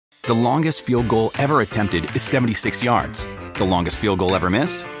The longest field goal ever attempted is 76 yards. The longest field goal ever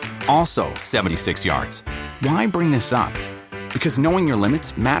missed? Also 76 yards. Why bring this up? Because knowing your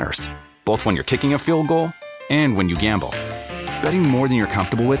limits matters, both when you're kicking a field goal and when you gamble. Betting more than you're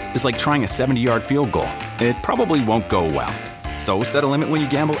comfortable with is like trying a 70-yard field goal. It probably won't go well. So set a limit when you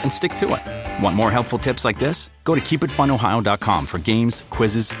gamble and stick to it. Want more helpful tips like this? Go to keepitfunohio.com for games,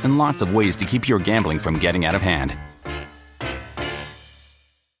 quizzes, and lots of ways to keep your gambling from getting out of hand.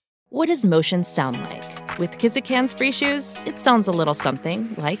 What does motion sound like? With Kizikans free shoes, it sounds a little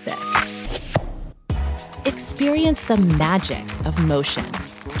something like this. Experience the magic of motion.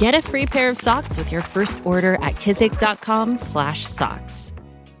 Get a free pair of socks with your first order at kizik.com/socks.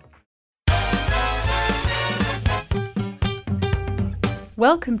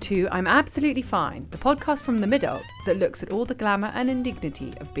 Welcome to I'm Absolutely Fine, the podcast from the mid-adult that looks at all the glamour and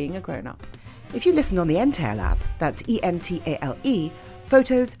indignity of being a grown-up. If you listen on the Entail app, that's ENTALE,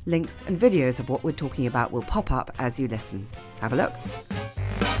 photos, links and videos of what we're talking about will pop up as you listen. Have a look.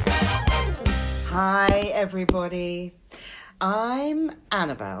 Hi everybody, I'm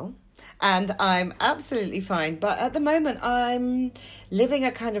Annabelle and I'm absolutely fine, but at the moment I'm living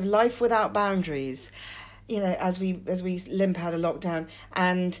a kind of life without boundaries. You know, as we limp out of lockdown,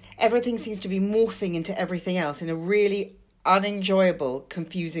 and everything seems to be morphing into everything else in a really unenjoyable,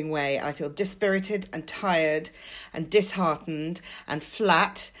 confusing way. I feel dispirited and tired and disheartened and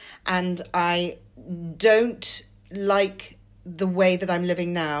flat, and I don't like the way that I'm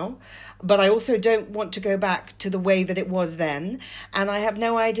living now, but I also don't want to go back to the way that it was then, and I have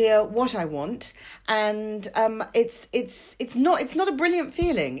no idea what I want, and it's not a brilliant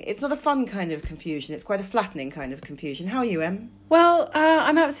feeling. It's not a fun kind of confusion. It's quite a flattening kind of confusion. How are you, Em? Well,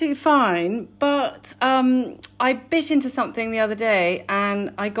 I'm absolutely fine, but I bit into something the other day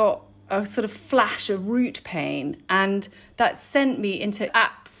and I got a sort of flash of root pain, and that sent me into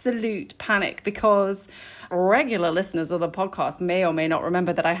absolute panic because regular listeners of the podcast may or may not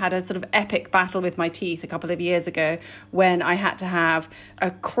remember that I had a sort of epic battle with my teeth a couple of years ago when I had to have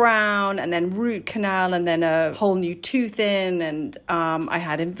a crown and then root canal and then a whole new tooth in, and I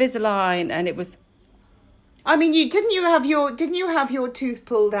had Invisalign, and it was... I mean, didn't you have your tooth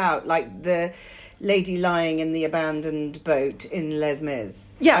pulled out like the lady lying in the abandoned boat in Les Mis?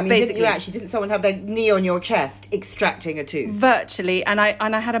 Yeah, I mean, basically. Didn't someone have their knee on your chest extracting a tooth? Virtually, and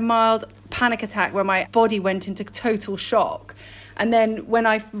I had a mild panic attack where my body went into total shock. And then when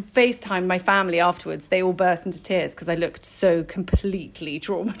I FaceTimed my family afterwards, they all burst into tears because I looked so completely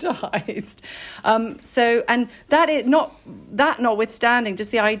traumatized. Notwithstanding,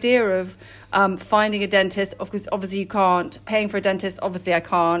 just the idea of finding a dentist, of course, obviously you can't, paying for a dentist, obviously I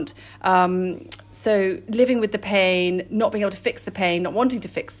can't. So living with the pain, not being able to fix the pain, not wanting to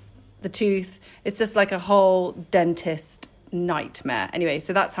fix the tooth, it's just like a whole dentist nightmare. Anyway,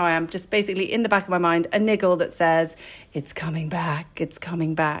 so that's how I am, just basically in the back of my mind, a niggle that says, it's coming back, it's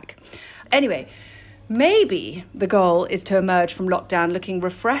coming back. Anyway, maybe the goal is to emerge from lockdown looking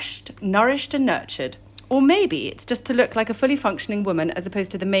refreshed, nourished and nurtured. Or maybe it's just to look like a fully functioning woman as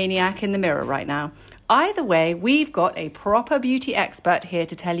opposed to the maniac in the mirror right now. Either way, we've got a proper beauty expert here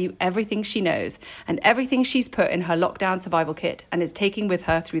to tell you everything she knows and everything she's put in her lockdown survival kit and is taking with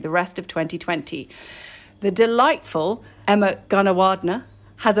her through the rest of 2020. The delightful Emma Gunawardena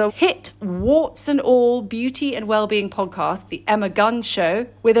has a hit warts and all beauty and well-being podcast, The Emma Gunn Show,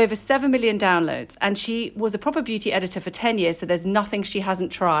 with over 7 million downloads. And she was a proper beauty editor for 10 years, so there's nothing she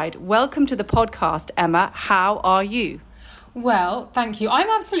hasn't tried. Welcome to the podcast, Emma. How are you? Well, thank you. I'm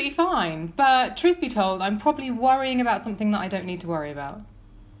absolutely fine. But truth be told, I'm probably worrying about something that I don't need to worry about.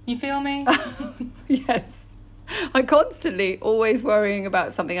 You feel me? Yes. I'm constantly always worrying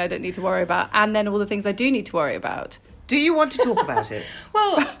about something I don't need to worry about, and then all the things I do need to worry about. Do you want to talk about it?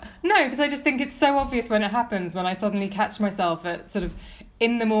 Well, no, because I just think it's so obvious when it happens, when I suddenly catch myself at sort of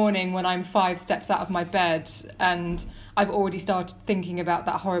in the morning when I'm 5 steps out of my bed and I've already started thinking about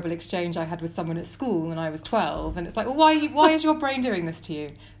that horrible exchange I had with someone at school when I was 12. And it's like, well, why is your brain doing this to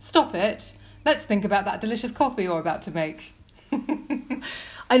you? Stop it. Let's think about that delicious coffee you're about to make.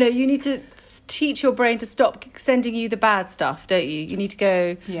 I know, you need to teach your brain to stop sending you the bad stuff, don't you? You need to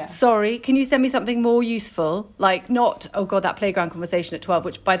go, sorry, can you send me something more useful? Like not, oh God, that playground conversation at 12,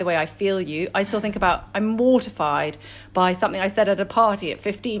 which, by the way, I feel you. I still think about, I'm mortified by something I said at a party at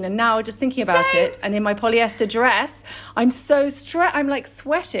 15, and now just thinking about it, and in my polyester dress, I'm so stressed. I'm like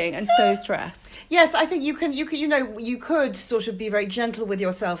sweating and so stressed. Yes, I think you could sort of be very gentle with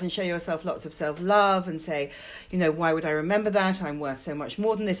yourself and show yourself lots of self-love and say, why would I remember that? I'm worth so much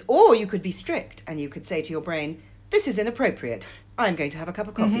more than this. Or you could be strict and you could say to your brain, this is inappropriate. I'm going to have a cup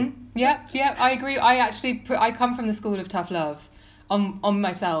of coffee. Mm-hmm. Yeah, I agree. I come from the school of tough love. on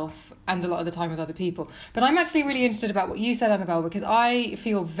myself and a lot of the time with other people. But I'm actually really interested about what you said, Annabelle, because I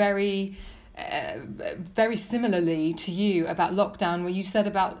feel very similarly to you about lockdown, where you said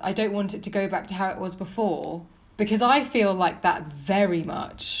about, I don't want it to go back to how it was before, because I feel like that very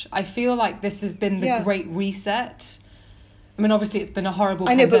much. I feel like this has been the great reset. I mean, obviously, it's been a horrible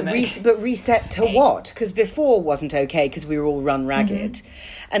pandemic. But reset to what? Because before wasn't okay because we were all run ragged.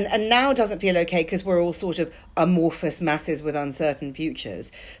 And now doesn't feel okay because we're all sort of amorphous masses with uncertain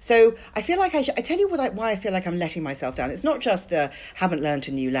futures. So I feel like I tell you why I feel like I'm letting myself down. It's not just the haven't learnt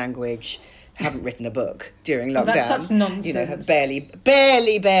a new language, haven't written a book during lockdown. That's such nonsense. You know,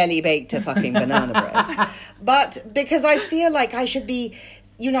 barely baked a fucking banana bread. But because I feel like I should be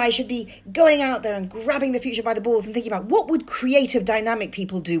going out there and grabbing the future by the balls and thinking about what would creative, dynamic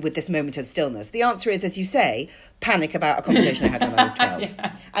people do with this moment of stillness. The answer is, as you say, panic about a conversation I had when I was 12.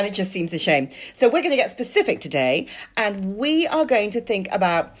 Yeah. And it just seems a shame. So we're going to get specific today, and we are going to think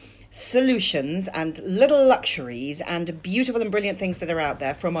about solutions and little luxuries and beautiful and brilliant things that are out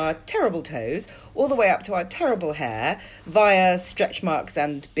there, from our terrible toes all the way up to our terrible hair via stretch marks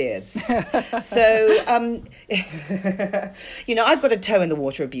and beards. So, I've got a toe in the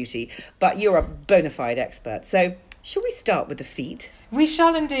water of beauty, but you're a bona fide expert. So should we start with the feet? We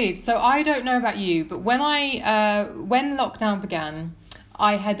shall indeed. So I don't know about you, but when lockdown began,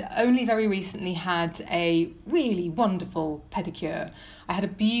 I had only very recently had a really wonderful pedicure. I had a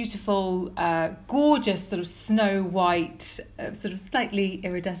beautiful, gorgeous sort of snow white, sort of slightly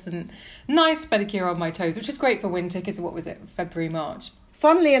iridescent, nice pedicure on my toes, which is great for winter because what was it, February, March?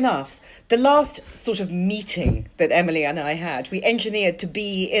 Funnily enough, the last sort of meeting that Emily and I had, we engineered to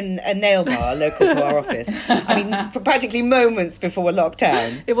be in a nail bar local to our office. I mean, for practically moments before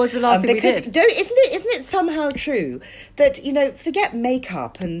lockdown. It was the last thing we did. Isn't it somehow true that, forget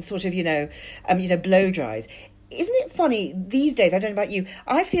makeup and sort of, blow dries. Isn't it funny these days? I don't know about you.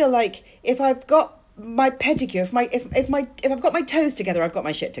 I feel like if I've got my pedicure, if I've got my toes together, I've got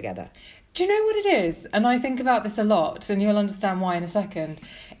my shit together. Do you know what it is? And I think about this a lot, and you'll understand why in a second.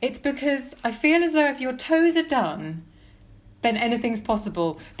 It's because I feel as though if your toes are done, then anything's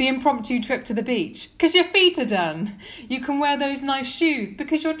possible. The impromptu trip to the beach, because your feet are done. You can wear those nice shoes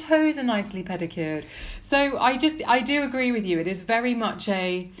because your toes are nicely pedicured. So I do agree with you. It is very much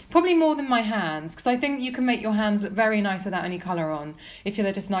probably more than my hands, because I think you can make your hands look very nice without any colour on if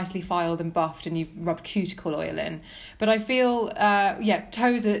they're just nicely filed and buffed and you've rubbed cuticle oil in. But I feel,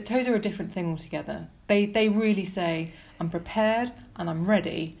 toes are a different thing altogether. They really say, I'm prepared and I'm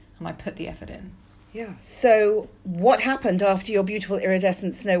ready and I put the effort in. Yeah. So what happened after your beautiful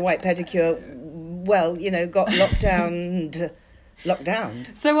iridescent snow white pedicure, got locked down?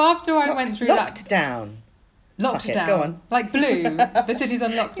 So after I went through locked down. Go on. Like Blue, the city's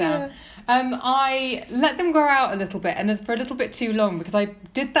on lockdown. I let them grow out a little bit, and for a little bit too long, because I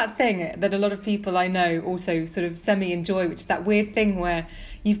did that thing that a lot of people I know also sort of semi-enjoy, which is that weird thing where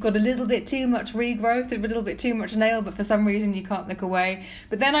you've got a little bit too much regrowth, a little bit too much nail, but for some reason you can't look away.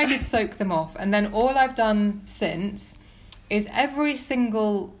 But then I did soak them off, and then all I've done since is every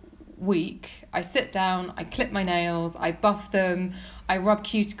single week I sit down, I clip my nails, I buff them, I rub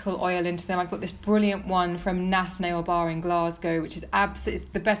cuticle oil into them. I've got this brilliant one from NAF Nail Bar in Glasgow, which is it's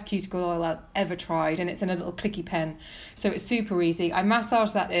the best cuticle oil I've ever tried, and it's in a little clicky pen, so it's super easy. I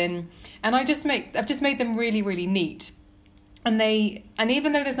massage that in, and I've just made them really, really neat. And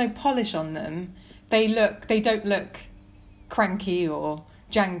even though there's no polish on them, they don't look cranky or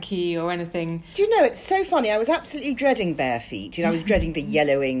janky or anything. Do you know, it's so funny. I was absolutely dreading bare feet. I was dreading the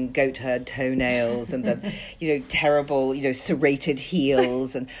yellowing goat herd toenails and the, terrible, serrated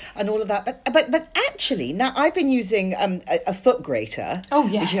heels and all of that. But actually, now I've been using a foot grater. Oh,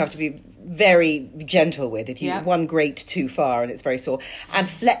 yes. Which you have to be very gentle with if you one grate too far and it's very sore. And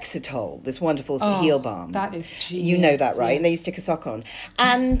Flexitol, this wonderful heel balm. That is genius. You know that, right? Yes. And then you stick a sock on.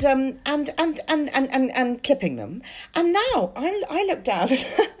 And clipping them. And now I look down and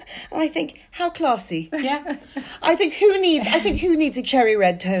I think, how classy. Yeah. I think who needs a cherry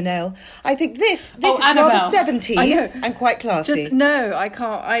red toenail? I think this is Annabelle. rather 70s and quite classy. I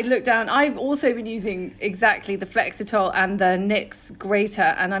can't. I look down. I've also been using exactly the Flexitol and the NYX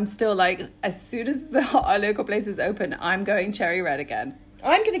grater, and I'm still like, as soon as our local place is open, I'm going cherry red again.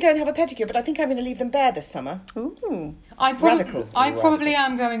 I'm going to go and have a pedicure, but I think I'm going to leave them bare this summer. Ooh. I probably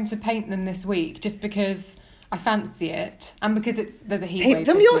am going to paint them this week, just because I fancy it, and because there's a heat wave Paint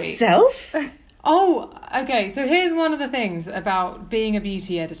them this yourself? Week. Oh, okay. So here's one of the things about being a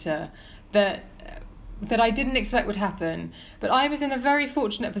beauty editor that I didn't expect would happen. But I was in a very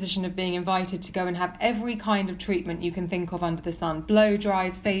fortunate position of being invited to go and have every kind of treatment you can think of under the sun. Blow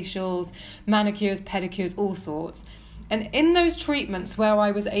dries, facials, manicures, pedicures, all sorts. And in those treatments where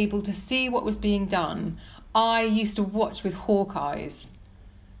I was able to see what was being done, I used to watch with hawk eyes,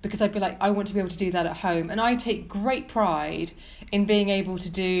 because I'd be like, I want to be able to do that at home. And I take great pride in being able to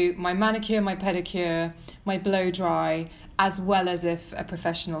do my manicure, my pedicure, my blow dry, as well as if a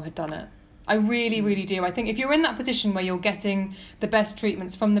professional had done it. I really, really do. I think if you're in that position where you're getting the best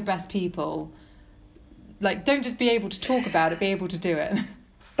treatments from the best people, like, don't just be able to talk about it, be able to do it.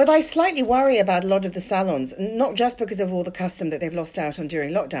 But I slightly worry about a lot of the salons, not just because of all the custom that they've lost out on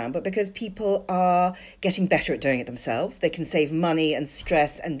during lockdown, but because people are getting better at doing it themselves. They can save money and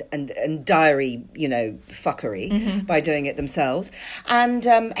stress and diary, fuckery by doing it themselves. And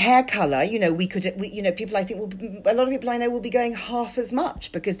hair colour, people I think a lot of people I know will be going half as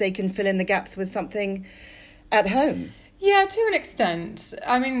much because they can fill in the gaps with something at home. Yeah, to an extent.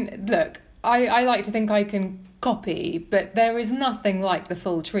 I mean, look, I like to think I can copy, but there is nothing like the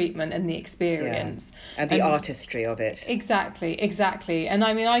full treatment and the experience and the artistry of it. Exactly. And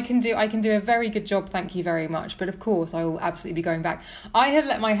I mean, I can do a very good job, thank you very much, but of course I will absolutely be going back. I have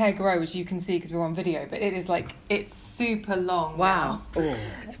let my hair grow, as you can see because we're on video, but it's super long. Wow. Oh,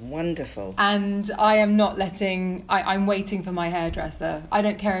 it's wonderful. And I am not I'm waiting for my hairdresser. I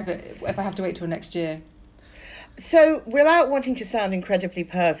don't care if I have to wait till next year. So, without wanting to sound incredibly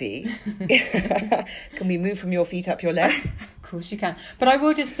pervy, can we move from your feet up your legs? Of course you can. But I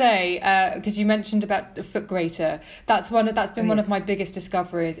will just say, because you mentioned about the foot grater, that's been one of my biggest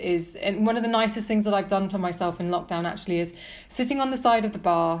discoveries. And one of the nicest things that I've done for myself in lockdown actually is sitting on the side of the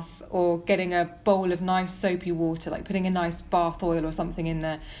bath or getting a bowl of nice soapy water, like putting a nice bath oil or something in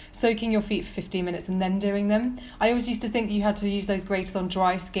there, soaking your feet for 15 minutes and then doing them. I always used to think you had to use those graters on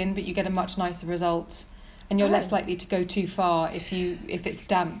dry skin, but you get a much nicer result. And you're less likely to go too far if it's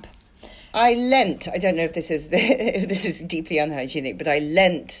damp. I don't know if this is deeply unhygienic, but I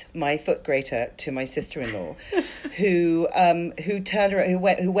lent my foot grater to my sister-in-law, who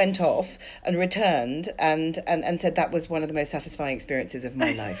went off and returned and said that was one of the most satisfying experiences of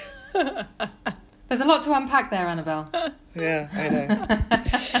my life. There's a lot to unpack there, Annabelle. Yeah, I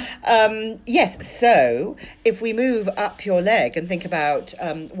know. Yes, so if we move up your leg and think about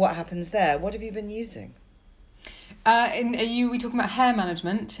what happens there, what have you been using? Are we talking about hair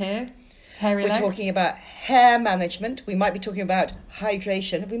management here? Hairy legs? We're talking about hair management. We might be talking about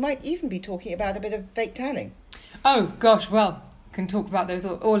hydration. We might even be talking about a bit of fake tanning. Oh, gosh, well, can talk about those,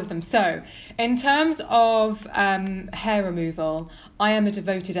 all of them. So, in terms of hair removal, I am a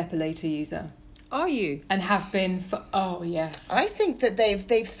devoted epilator user. Are you? And have been for, oh, yes. I think that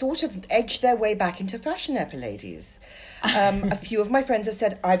they've sort of edged their way back into fashion epiladies. A few of my friends have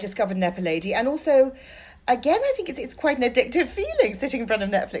said, I've discovered an epilady, and also... Again, I think it's quite an addictive feeling sitting in front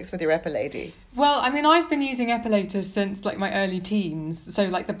of Netflix with your epilady. Well, I mean, I've been using epilators since like my early teens, so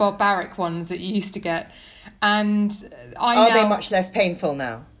like the barbaric ones that you used to get. And Are they much less painful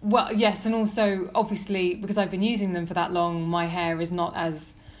now? Well, yes, and also obviously because I've been using them for that long, my hair is not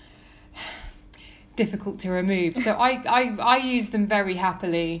as difficult to remove. So I use them very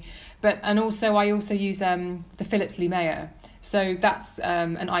happily, I also use the Philips Lumea. So that's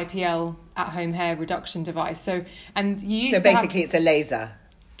an IPL at-home hair reduction device. So basically it's a laser.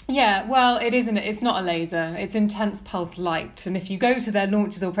 Yeah, well, it isn't. It's not a laser. It's intense pulse light. And if you go to their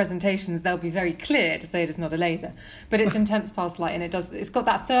launches or presentations, they'll be very clear to say it is not a laser. But it's intense pulse light, and it's got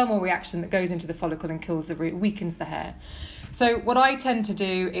that thermal reaction that goes into the follicle and kills the root, weakens the hair. So what I tend to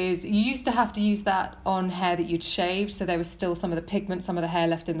do is, you used to have to use that on hair that you'd shaved, so there was still some of the pigment, some of the hair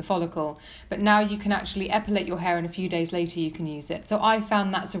left in the follicle. But now you can actually epilate your hair, and a few days later you can use it. So I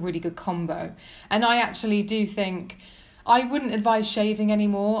found that's a really good combo. And I actually do think... I wouldn't advise shaving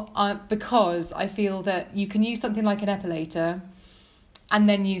anymore because I feel that you can use something like an epilator and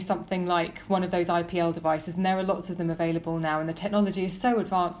then use something like one of those IPL devices, and there are lots of them available now, and the technology is so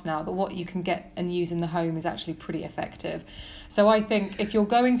advanced now that what you can get and use in the home is actually pretty effective. So I think if you're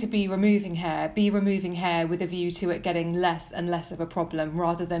going to be removing hair with a view to it getting less and less of a problem,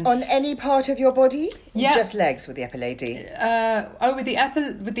 rather than... On any part of your body? Yeah. Just legs with the epilady? With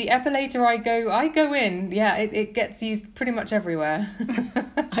the epilator I go in. Yeah, it gets used pretty much everywhere.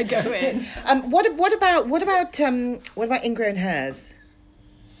 I go in. What about ingrown hairs?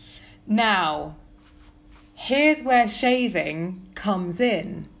 Now, here's where shaving comes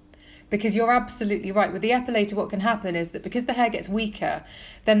in, Because you're absolutely right. With the epilator, what can happen is that because the hair gets weaker,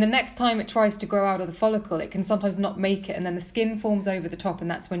 then the next time it tries to grow out of the follicle, it can sometimes not make it, and then the skin forms over the top,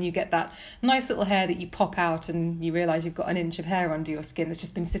 and that's when you get that nice little hair that you pop out and you realise you've got an inch of hair under your skin that's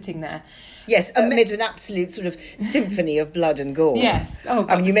just been sitting there. Yes, amid an absolute sort of symphony of blood and gore. Yes. Oh,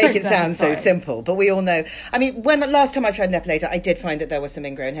 God, I mean, you make so it sound so satisfying. simple, but we all know. I mean, when the last time I tried an epilator, I did find that there were some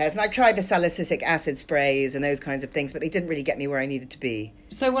ingrown hairs, and I tried the salicylic acid sprays and those kinds of things, but they didn't really get me where I needed to be.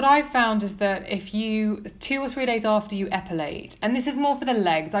 So what I've found is that if you, 2 or 3 days after you epilate, and this is more for the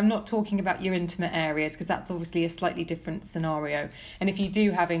legs, I'm not talking about your intimate areas because that's obviously a slightly different scenario. And if you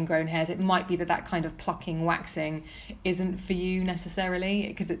do have ingrown hairs, it might be that kind of plucking, waxing isn't for you necessarily,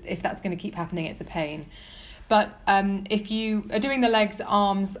 because if that's going to keep happening, it's a pain. But if you are doing the legs,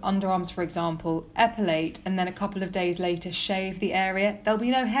 arms, underarms, for example, epilate, and then a couple of days later shave the area, there'll be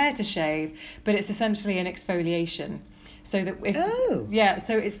no hair to shave, but it's essentially an exfoliation. So that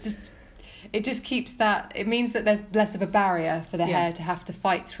so it just keeps that, it means that there's less of a barrier for the hair to have to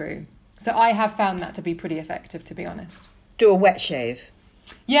fight through. So I have found that to be pretty effective, to be honest. Do a wet shave.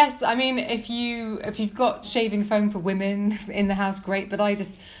 Yes, I mean, if you've got shaving foam for women in the house, great, but a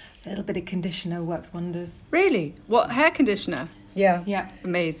little bit of conditioner works wonders. Really? What, hair conditioner? Yeah. Yeah.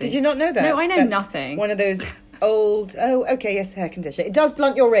 Amazing. Did you not know that? No, I know That's nothing. One of those hair conditioner. It does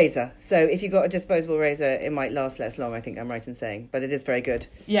blunt your razor. So if you've got a disposable razor, it might last less long, I think I'm right in saying. But it is very good.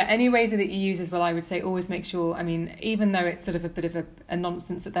 Yeah, any razor that you use as well, I would say always make sure, I mean, even though it's sort of a bit of a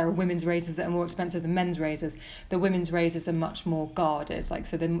nonsense that there are women's razors that are more expensive than men's razors, the women's razors are much more guarded,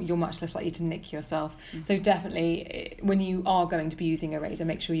 so then you're much less likely to nick yourself. So definitely, when you are going to be using a razor,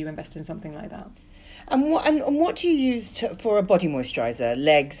 make sure you invest in something like that. And what do you use for a body moisturiser?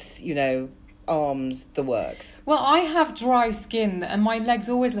 Legs, arms, the works. Well, I have dry skin and my legs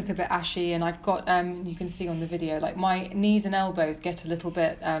always look a bit ashy, and I've got, you can see on the video, like my knees and elbows get a little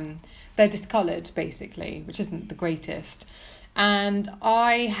bit, they're discoloured basically, which isn't the greatest. And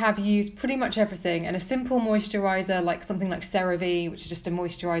I have used pretty much everything, and a simple moisturiser like something like CeraVe, which is just a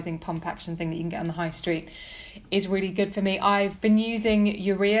moisturising pump action thing that you can get on the high street, is really good for me. I've been using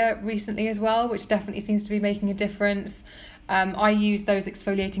Urea recently as well, which definitely seems to be making a difference. I use those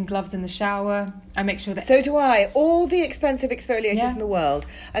exfoliating gloves in the shower. I make sure that... So do I. All the expensive exfoliators in the world,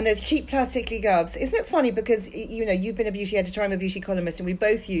 and those cheap plastically gloves. Isn't it funny because, you've been a beauty editor, I'm a beauty columnist, and we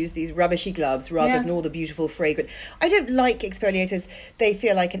both use these rubbishy gloves rather than all the beautiful fragrant. I don't like exfoliators. They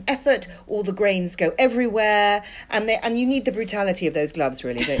feel like an effort. All the grains go everywhere, and you need the brutality of those gloves,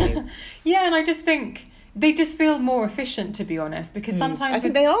 really, don't you? Yeah, and I just think... they just feel more efficient, to be honest, because sometimes... I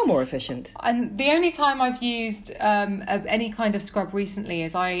think they are more efficient. And the only time I've used any kind of scrub recently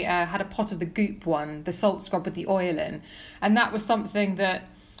is I had a pot of the Goop one, the salt scrub with the oil in. And that was something that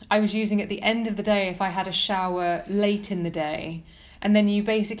I was using at the end of the day if I had a shower late in the day. And then you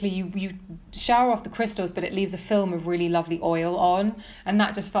basically, you shower off the crystals, but it leaves a film of really lovely oil on. And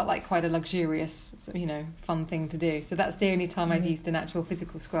that just felt like quite a luxurious, fun thing to do. So that's the only time I've used an actual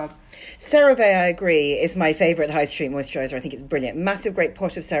physical scrub. CeraVe, I agree, is my favourite high street moisturiser. I think it's brilliant. Massive great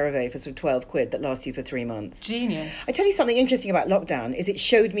pot of CeraVe for sort of £12 that lasts you for 3 months. Genius. I tell you something interesting about lockdown is it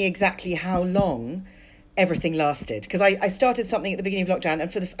showed me exactly how long everything lasted, because I started something at the beginning of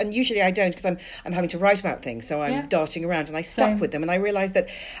lockdown, and usually I don't, because I'm having to write about things, so I'm darting around, and I stuck with them, and I realised that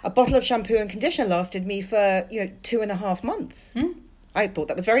a bottle of shampoo and conditioner lasted me for 2.5 months. I thought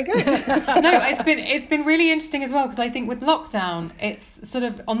that was very good. No, it's been really interesting as well, because I think with lockdown, it's sort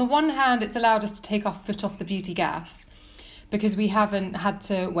of, on the one hand, it's allowed us to take our foot off the beauty gas, because we haven't had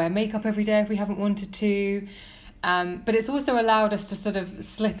to wear makeup every day if we haven't wanted to. But it's also allowed us to sort of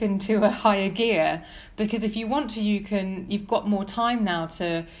slip into a higher gear, because if you want to, you've got more time now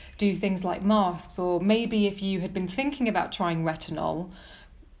to do things like masks, or maybe if you had been thinking about trying retinol,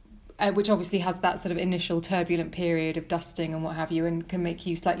 which obviously has that sort of initial turbulent period of dusting and what have you, and can make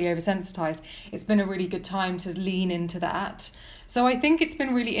you slightly oversensitized, it's been a really good time to lean into that. So I think it's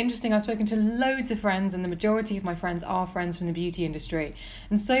been really interesting. I've spoken to loads of friends, and the majority of my friends are friends from the beauty industry,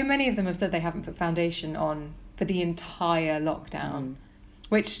 and so many of them have said they haven't put foundation on for the entire lockdown,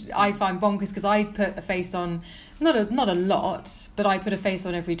 which I find bonkers, because I put a face on, not a lot, but I put a face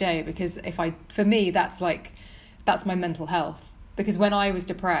on every day, because for me that's my mental health, because when I was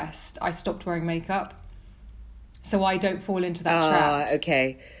depressed I stopped wearing makeup, so I don't fall into that trap.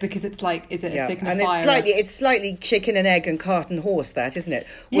 Okay. Because it's like, is it a signifier? And it's slightly chicken and egg and cart and horse, that, isn't it?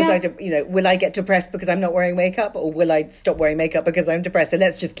 Will I get depressed because I'm not wearing makeup, or will I stop wearing makeup because I'm depressed? And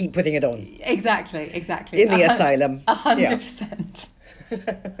let's just keep putting it on. Exactly. In the asylum. 100%.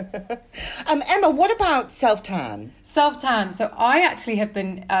 Emma, what about self-tan? Self-tan. So I actually have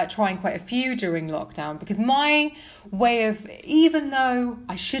been trying quite a few during lockdown because my way of, even though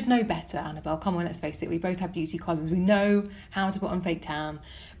I should know better, Annabelle, come on, let's face it, we both have beauty columns. We know how to put on fake tan.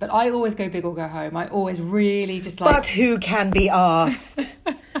 But I always go big or go home. I always really just like... But who can be asked?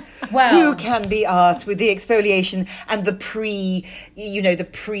 Well, who can be asked with the exfoliation and the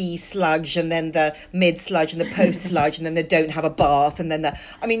pre-sludge and then the mid-sludge and the post-sludge and then they don't have a bath and then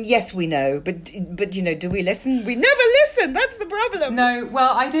yes, we know, but do we listen? We never listen. That's the problem. No,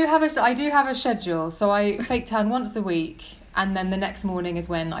 well, I do have a schedule. So I fake tan once a week. And then the next morning is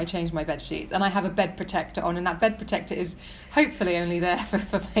when I change my bed sheets. And I have a bed protector on. And that bed protector is hopefully only there for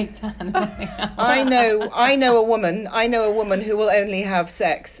fake tan. I know a woman who will only have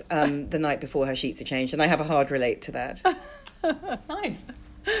sex the night before her sheets are changed. And I have a hard relate to that. Nice.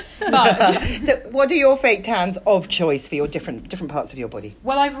 But so what are your fake tans of choice for your different parts of your body?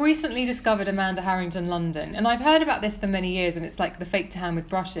 Well, I've recently discovered Amanda Harrington London, and I've heard about this for many years, and it's like the fake tan with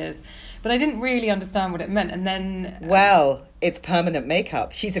brushes, but I didn't really understand what it meant. And then well, it's permanent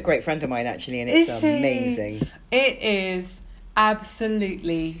makeup. She's a great friend of mine actually, and it's amazing. It is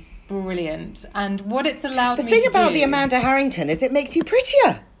absolutely brilliant, and what it's allowed me to do. The thing about the Amanda Harrington is it makes you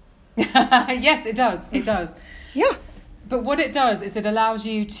prettier. Yes, it does. It does. Yeah. But what it does is it allows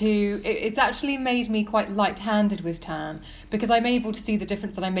you to... It's actually made me quite light-handed with tan because I'm able to see the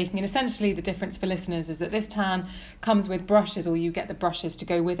difference that I'm making. And essentially the difference for listeners is that this tan comes with brushes, or you get the brushes to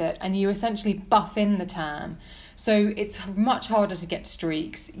go with it, and you essentially buff in the tan. So it's much harder to get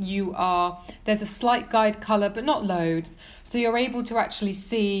streaks. There's a slight guide colour, but not loads. So you're able to actually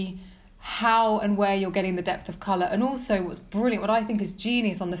see how and where you're getting the depth of colour. And also what's brilliant, what I think is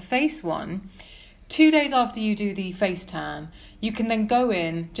genius on the face one... 2 days after you do the face tan, you can then go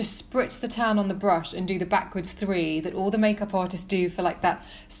in, just spritz the tan on the brush and do the backwards 3 that all the makeup artists do for like that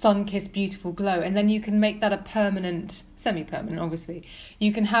sun-kissed beautiful glow. And then you can make that a permanent, semi-permanent obviously.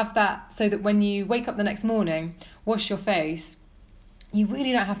 You can have that so that when you wake up the next morning, wash your face, you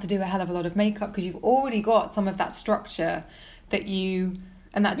really don't have to do a hell of a lot of makeup because you've already got some of that structure that you...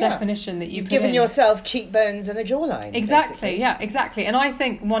 And that definition that you've given yourself cheekbones and a jawline. Exactly, basically. Yeah, exactly. And I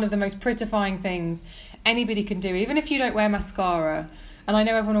think one of the most prettifying things anybody can do, even if you don't wear mascara, and I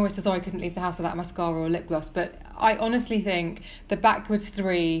know everyone always says, I couldn't leave the house without mascara or lip gloss, but I honestly think the backwards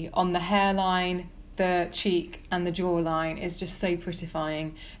 3 on the hairline, the cheek and the jawline is just so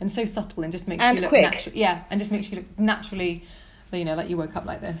prettifying and so subtle and just makes you look natural. Yeah, and just makes you look naturally, like you woke up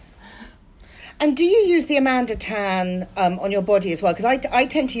like this. And do you use the Amanda tan on your body as well? Because I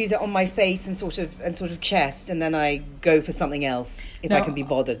tend to use it on my face and sort of chest, and then I go for something else if I can be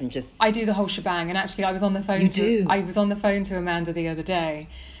bothered and just. I do the whole shebang, and actually I was on the phone. I was on the phone to Amanda the other day,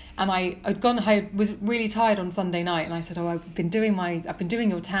 and I was really tired on Sunday night, and I said, I've been doing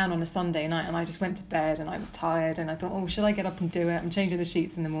your tan on a Sunday night, and I just went to bed and I was tired, and I thought, should I get up and do it? I'm changing the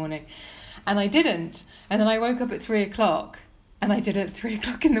sheets in the morning, and I didn't, and then I woke up at 3:00. And I did it at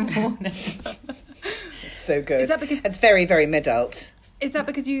 3:00 in the morning. It's so good. Is that because it's very, very mid-adult? Is that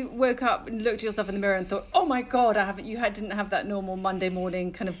because you woke up and looked at yourself in the mirror and thought, "Oh my God, didn't have that normal Monday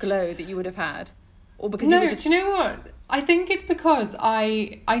morning kind of glow that you would have had," or because you were just? Do you know what? I think it's because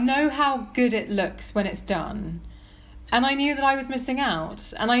I know how good it looks when it's done. And I knew that I was missing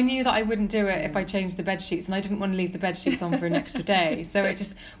out. And I knew that I wouldn't do it if I changed the bed sheets. And I didn't want to leave the bed sheets on for an extra day. So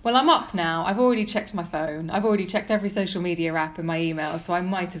I'm up now. I've already checked my phone. I've already checked every social media app and my email. So I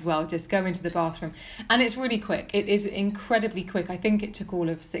might as well just go into the bathroom. And it's really quick. It is incredibly quick. I think it took all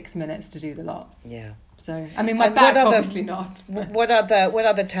of 6 minutes to do the lot. Yeah. So, I mean, my back obviously not. What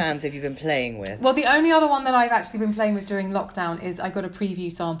other tans have you been playing with? Well, the only other one that I've actually been playing with during lockdown is I got a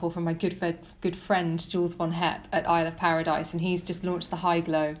preview sample from my good friend Jules Von Hepp at Isle of Paradise, and he's just launched the High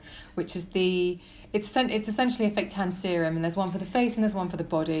Glow, which is it's essentially a fake tan serum, and there's one for the face and there's one for the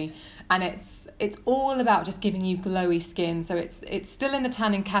body, and it's all about just giving you glowy skin. So it's still in the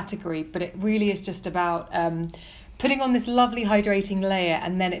tanning category, but it really is just about putting on this lovely hydrating layer,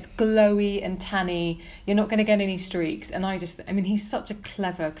 and then it's glowy and tanny. You're not going to get any streaks. And he's such a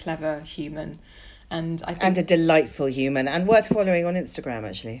clever human. And I think... And a delightful human, and worth following on Instagram,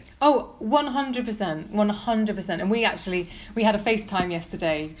 actually. Oh, 100%. And we had a FaceTime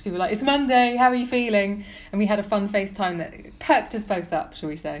yesterday. So we were like, it's Monday, how are you feeling? And we had a fun FaceTime that perked us both up, shall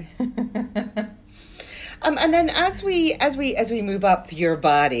we say. And then as we move up your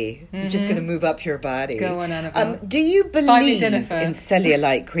body, we're just going to move up your body. Go on, Annabelle. Do you believe in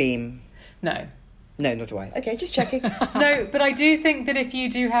cellulite cream? No. No, nor do I. Okay, just checking. No, but I do think that if you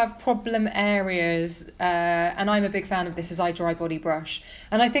do have problem areas, and I'm a big fan of this, is I dry body brush.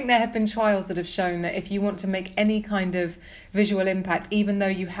 And I think there have been trials that have shown that if you want to make any kind of visual impact, even though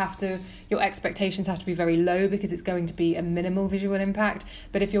your expectations have to be very low because it's going to be a minimal visual impact,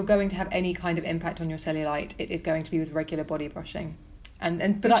 but if you're going to have any kind of impact on your cellulite, it is going to be with regular body brushing.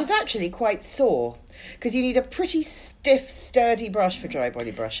 Which is actually quite sore, because you need a pretty stiff, sturdy brush for dry body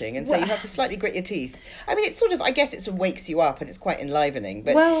brushing, and so you have to slightly grit your teeth. I mean, it's sort of, I guess it sort of wakes you up and it's quite enlivening,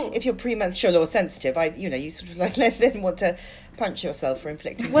 but if you're premenstrual or sensitive, you sort of like then want to punch yourself for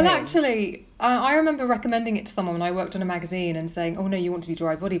inflicting pain. Well, actually, I remember recommending it to someone when I worked on a magazine and saying, oh no, you want to be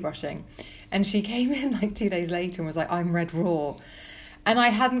dry body brushing. And she came in like 2 days later and was like, I'm red raw. And I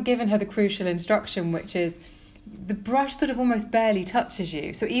hadn't given her the crucial instruction, which is, the brush sort of almost barely touches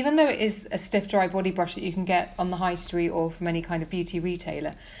you. So even though it is a stiff dry body brush that you can get on the high street or from any kind of beauty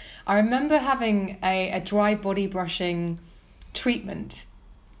retailer, I remember having a dry body brushing treatment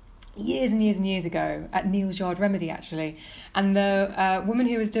years and years and years ago at Neal's Yard Remedy, actually. And the woman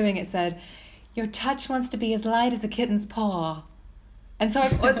who was doing it said, your touch wants to be as light as a kitten's paw. And so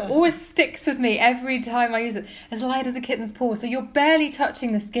it always sticks with me every time I use it, as light as a kitten's paw. So you're barely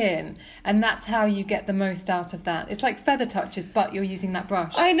touching the skin, and that's how you get the most out of that. It's like feather touches, but you're using that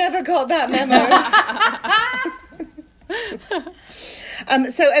brush. I never got that memo.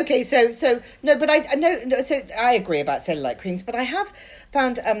 I agree about cellulite creams, but I have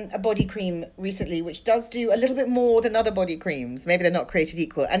found a body cream recently which does do a little bit more than other body creams. Maybe they're not created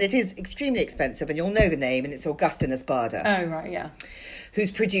equal, and it is extremely expensive, and you'll know the name, and it's Augustin Espada. Oh right, yeah.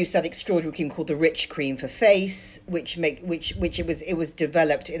 Who's produced that extraordinary cream called the Rich Cream for Face, which it was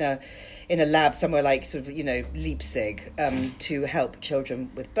developed in a lab somewhere like sort of Leipzig to help children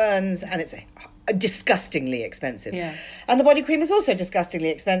with burns, and it's disgustingly expensive. Yeah. And the body cream is also disgustingly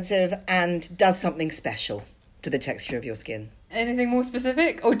expensive and does something special to the texture of your skin. Anything more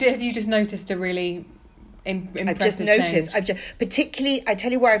specific, or have you just noticed a really I've just noticed. Change? Particularly, I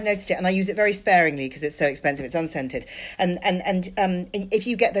tell you where I've noticed it, and I use it very sparingly because it's so expensive. It's unscented, and if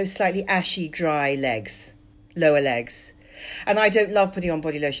you get those slightly ashy, dry legs, lower legs. And I don't love putting on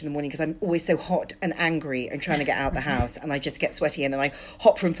body lotion in the morning because I'm always so hot and angry and trying to get out the house, and I just get sweaty, and then I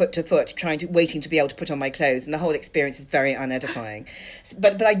hop from foot to foot waiting to be able to put on my clothes, and the whole experience is very unedifying.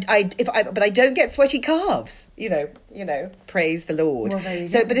 But I don't get sweaty calves. Praise the Lord. Well,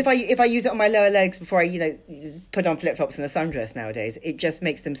 so, but if I use it on my lower legs before I put on flip flops and a sundress nowadays, it just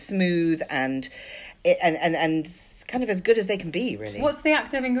makes them smooth and kind of as good as they can be, really. What's the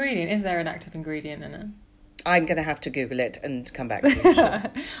active ingredient? Is there an active ingredient in it? I'm going to have to Google it and come back to you. Sure.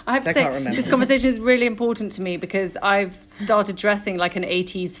 I have to say, this conversation is really important to me because I've started dressing like an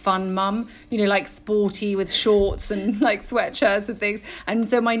 80s fun mum, like sporty with shorts and like sweatshirts and things. And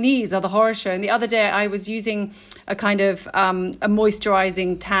so my knees are the horror show. And the other day I was using a kind of a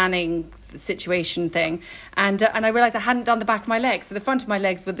moisturising tanning situation thing. And I realised I hadn't done the back of my legs. So the front of my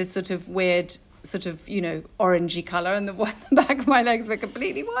legs were this sort of weird, orangey colour, and the back of my legs were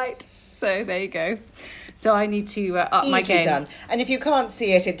completely white. So there you go. So I need to up my game. Easily done. And if you can't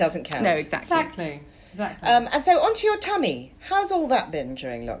see it, it doesn't count. No, exactly. And so onto your tummy. How's all that been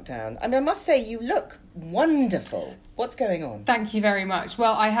during lockdown? I mean, I must say you look wonderful. What's going on? Thank you very much.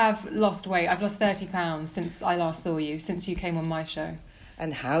 Well, I have lost weight. I've lost 30 pounds since I last saw you, since you came on my show.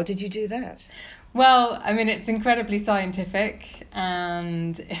 And how did you do that? Well, I mean, it's incredibly scientific,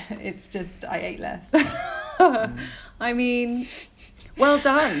 and it's just I ate less. I mean, well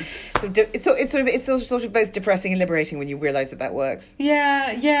done. So it's sort of both depressing and liberating when you realise that works.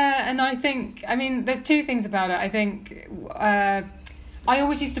 Yeah, and I think, there's two things about it. I think I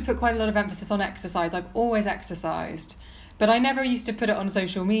always used to put quite a lot of emphasis on exercise. I've always exercised, but I never used to put it on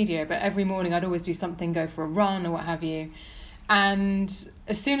social media. But every morning I'd always do something, go for a run or what have you. And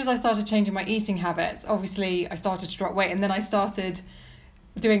as soon as I started changing my eating habits, obviously I started to drop weight, and then I started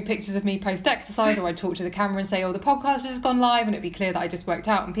doing pictures of me post-exercise, or I'd talk to the camera and say, the podcast has just gone live, and it'd be clear that I just worked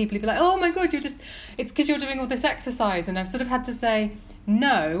out, and people would be like, oh my God, it's because you're doing all this exercise. And I've sort of had to say,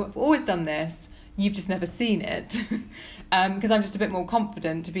 no, I've always done this, you've just never seen it, because I'm just a bit more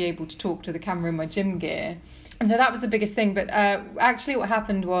confident to be able to talk to the camera in my gym gear. And so that was the biggest thing. But actually what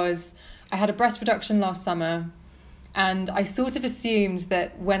happened was I had a breast reduction last summer, and I sort of assumed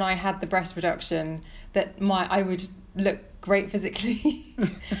that when I had the breast reduction that I would look great physically.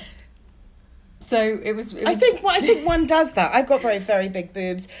 So it was I think one does that. I've got very, very big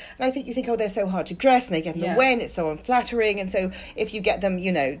boobs, and I think you think, they're so hard to dress, and they get in the way, and it's so unflattering, and so if you get them,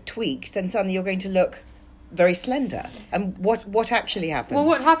 tweaked, then suddenly you're going to look very slender. And what actually happened? Well,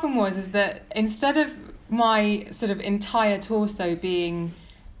 what happened was that instead of my sort of entire torso being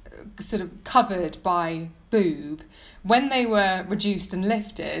sort of covered by boob, when they were reduced and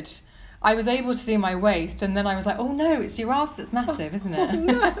lifted, I was able to see my waist, and then I was like, oh no, it's your ass that's massive, isn't it? Oh,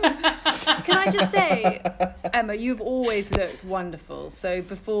 no. Can I just say, Emma, you've always looked wonderful. So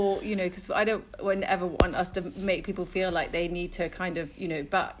before, you know, because I don't ever want us to make people feel like they need to kind of, you know,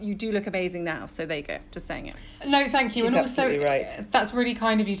 but you do look amazing now. So there you go, just saying it. No, thank you. She's and also, absolutely right. That's really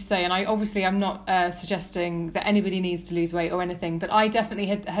kind of you to say. And I'm not suggesting that anybody needs to lose weight or anything, but I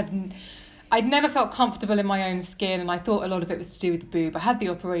definitely I'd never felt comfortable in my own skin, and I thought a lot of it was to do with the boob. I had the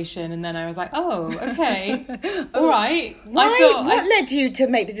operation, and then I was like, oh, okay, all right. What led you to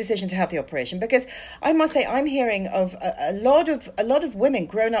make the decision to have the operation? Because I must say, I'm hearing of a lot of women,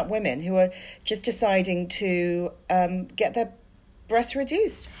 grown-up women, who are just deciding to get their breasts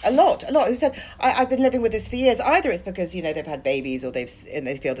reduced. A lot who said, I've been living with this for years. Either it's because, you know, they've had babies, or they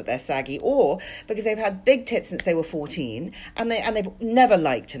feel that they're saggy, or because they've had big tits since they were 14 and they've never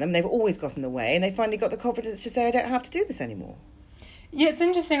liked them, they've always got in the way, and they finally got the confidence to say, I don't have to do this anymore. Yeah, it's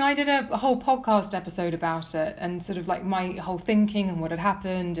interesting. I did a whole podcast episode about it, and sort of like my whole thinking and what had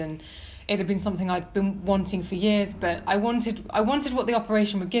happened, and it had been something I'd been wanting for years, but I wanted what the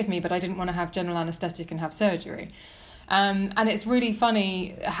operation would give me, but I didn't want to have general anaesthetic and have surgery. And it's really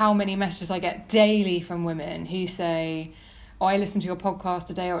funny how many messages I get daily from women who say, oh, I listened to your podcast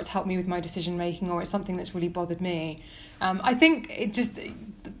today, or it's helped me with my decision making, or it's something that's really bothered me. I think it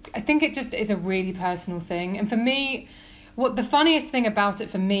just is a really personal thing. And for me, what the funniest thing about it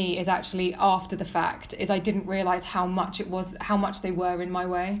for me is actually after the fact is I didn't realise how much they were in my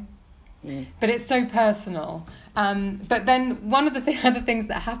way. Mm. But it's so personal. But then one of the other things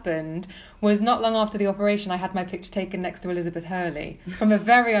that happened was not long after the operation, I had my picture taken next to Elizabeth Hurley from a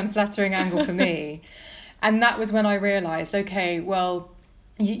very unflattering angle for me. And that was when I realised, okay, well,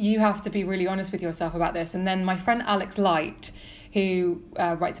 you have to be really honest with yourself about this. And then my friend Alex Light, who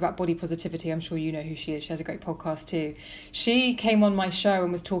writes about body positivity, I'm sure you know who she is. She has a great podcast too. She came on my show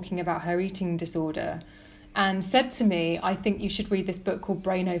and was talking about her eating disorder and said to me, I think you should read this book called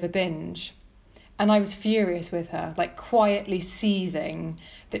Brain Over Binge. And I was furious with her, like quietly seething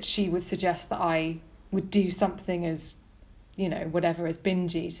that she would suggest that I would do something as, you know, whatever, as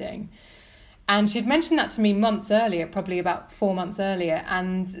binge eating. And she'd mentioned that to me months earlier, probably about 4 months earlier.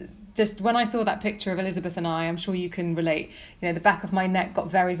 And just when I saw that picture of Elizabeth and I'm sure you can relate, you know, the back of my neck got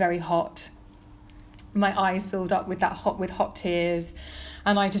very, very hot. My eyes filled up with hot tears.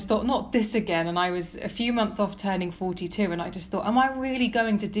 And I just thought, not this again. And I was a few months off turning 42. And I just thought, am I really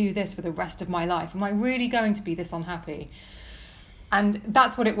going to do this for the rest of my life? Am I really going to be this unhappy? And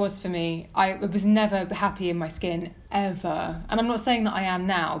that's what it was for me. I was never happy in my skin, ever. And I'm not saying that I am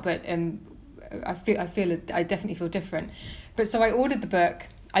now, but I definitely feel different. But so I ordered the book.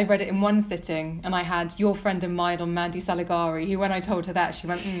 I read it in one sitting, and I had your friend and mine on Mandy Saligari, who, when I told her that, she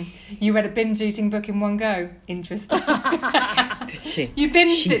went, you read a binge-eating book in one go? Interesting. Did she? You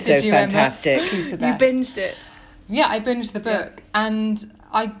binged She's it, did so you, fantastic. Emma? She's the You best. binged it. Yeah, I binged the book, and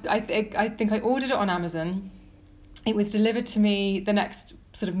I think I ordered it on Amazon. It was delivered to me the next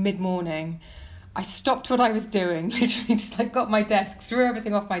sort of mid-morning. I stopped what I was doing, literally just like got my desk, threw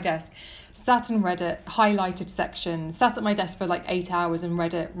everything off my desk, sat and read it, highlighted sections, sat at my desk for like 8 hours and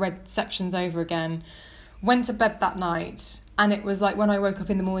read sections over again, went to bed that night, and it was like when I woke up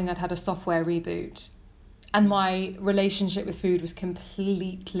in the morning I'd had a software reboot, and my relationship with food was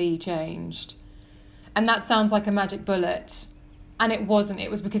completely changed. And that sounds like a magic bullet, and it wasn't. It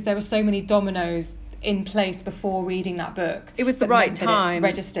was because there were so many dominoes in place before reading that book. It was the right time.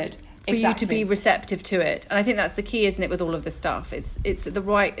 Registered. For you to be receptive to it. And I think that's the key, isn't it, with all of this stuff? It's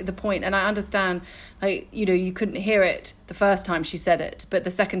the point. And I understand, like, you know, you couldn't hear it the first time she said it, but the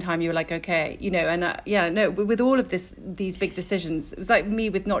second time you were like, okay, you know, and with all of these big decisions, it was like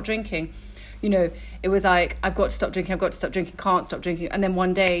me with not drinking. You know, it was like, I've got to stop drinking, can't stop drinking. And then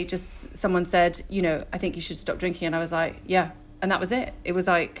one day just someone said, you know, I think you should stop drinking. And I was like, yeah. And that was it. It was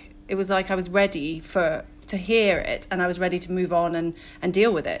like I was ready to hear it, and I was ready to move on and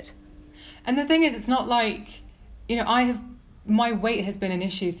deal with it. And the thing is, it's not like, you know, my weight has been an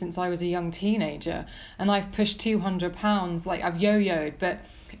issue since I was a young teenager, and I've pushed 200 pounds, like I've yo-yoed, but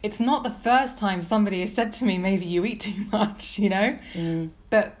it's not the first time somebody has said to me, maybe you eat too much, you know? Mm.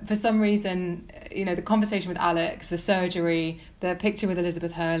 But for some reason, you know, the conversation with Alex, the surgery, the picture with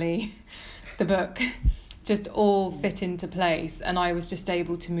Elizabeth Hurley, the book, just all fit into place, and I was just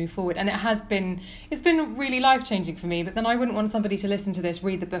able to move forward. And it's been really life-changing for me. But then I wouldn't want somebody to listen to this,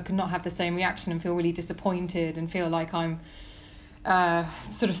 read the book, and not have the same reaction and feel really disappointed and feel like I'm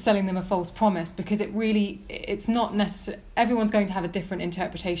sort of selling them a false promise, because it's not necessary. Everyone's going to have a different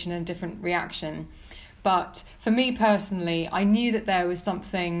interpretation and a different reaction. But for me personally, I knew that there was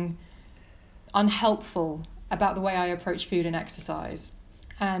something unhelpful about the way I approach food and exercise.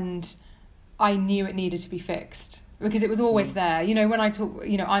 And I knew it needed to be fixed because it was always there. You know, when I talk,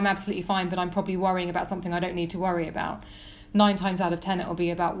 you know, I'm absolutely fine, but I'm probably worrying about something I don't need to worry about. 9 times out of 10, it'll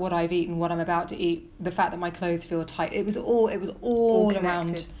be about what I've eaten, what I'm about to eat, the fact that my clothes feel tight. It was all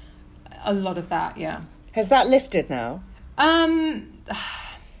around a lot of that, yeah. Has that lifted now? That's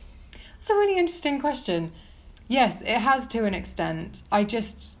a really interesting question. Yes, it has to an extent.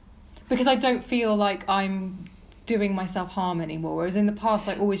 Because I don't feel like I'm doing myself harm anymore. Whereas in the past,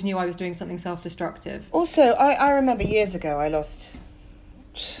 I always knew I was doing something self-destructive. Also, I remember years ago I lost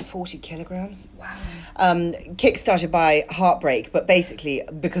 40 kilograms. Wow. Kickstarted by heartbreak, but basically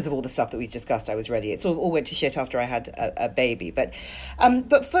because of all the stuff that we've discussed, I was ready. It sort of all went to shit after I had a baby. But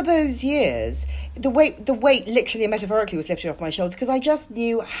for those years, the weight literally and metaphorically was lifted off my shoulders because I just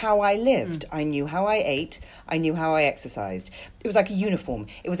knew how I lived. I knew how I ate. I knew how I exercised. It was like a uniform.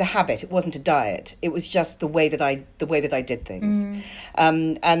 It was a habit. It wasn't a diet. It was just the way that I did things.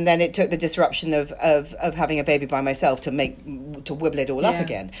 And then it took the disruption of having a baby by myself to wibble it all up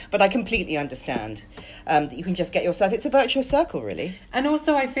again. But I completely understand that you can just get yourself. It's a virtuous circle, really. And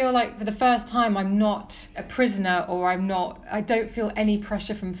also, I feel like for the first time, I'm not a prisoner, or I don't feel any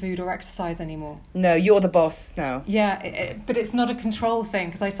pressure from food or exercise anymore. No, you're the boss now. Yeah, but it's not a control thing,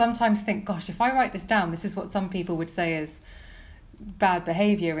 because I sometimes think, gosh, if I write this down, this is what some people would say is bad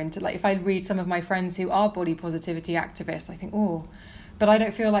behaviour. And like, if I read some of my friends who are body positivity activists, I think, oh, but I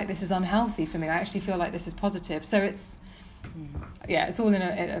don't feel like this is unhealthy for me. I actually feel like this is positive. So it's all in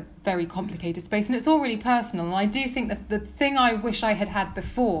a very complicated space, and it's all really personal. And I do think that the thing I wish I had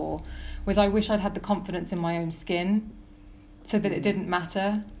before was I wish I'd had the confidence in my own skin so that it didn't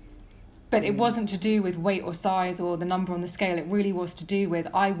matter. But it wasn't to do with weight or size or the number on the scale. It really was to do with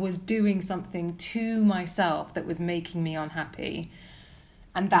I was doing something to myself that was making me unhappy,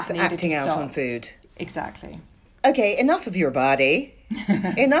 and that needed to acting stop. out on food. Exactly. Okay, enough of your body.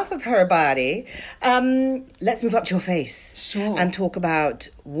 Enough of her body. Let's move up to your face. Sure. And talk about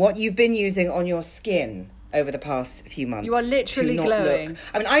what you've been using on your skin over the past few months. You are literally to not glowing. Look.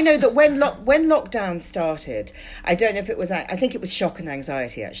 I mean, I know that when lockdown started, I don't know if it was, I think it was shock and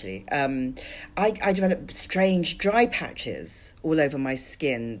anxiety, actually. I developed strange dry patches all over my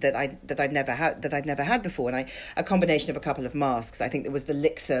skin that I'd never had before, and a combination of a couple of masks. I think there was the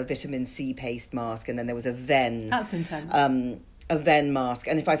Lixer vitamin C paste mask, and then there was a Ven. That's intense. A Ven mask,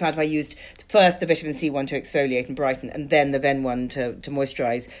 and if I used first the vitamin C one to exfoliate and brighten, and then the Ven one to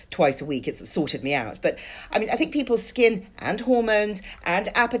moisturise twice a week, it's sorted me out. But I mean, I think people's skin and hormones and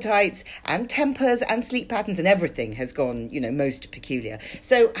appetites and tempers and sleep patterns and everything has gone, most peculiar.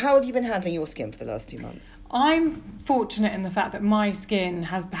 So how have you been handling your skin for the last few months? I'm fortunate in the fact that my skin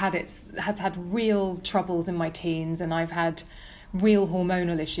has had real troubles in my teens, and I've had real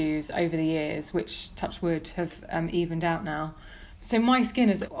hormonal issues over the years, which, touch wood, have evened out now. So my skin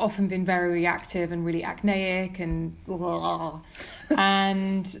has often been very reactive and really acneic and blah.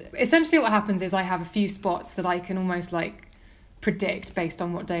 And essentially what happens is I have a few spots that I can almost like predict based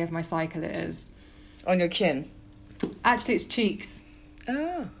on what day of my cycle it is. On your chin? Actually, it's cheeks.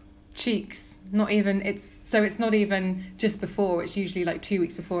 Oh. Cheeks. It's not even just before. It's usually like 2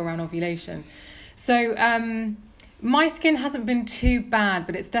 weeks before, around ovulation. So my skin hasn't been too bad,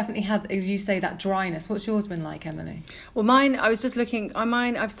 but it's definitely had, as you say, that dryness. What's yours been like, Emily? Well, mine, I was just looking,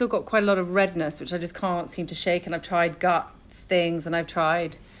 I've still got quite a lot of redness, which I just can't seem to shake. And I've tried guts things, and I've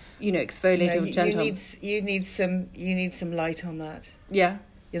tried, exfoliating with gentle. You need some light on that. Yeah.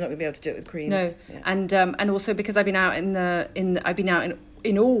 You're not going to be able to do it with creams. No. Yeah. And also because I've been out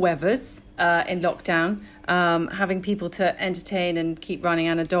in all weathers in lockdown, having people to entertain and keep running,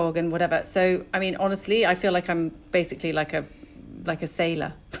 and a dog and whatever. So I mean, honestly, I feel like I'm basically like a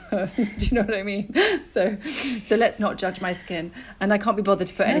sailor. Do you know what I mean? So let's not judge my skin, and I can't be bothered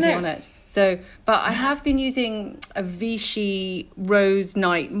to put anything on it. So, but I have been using a Vichy Rose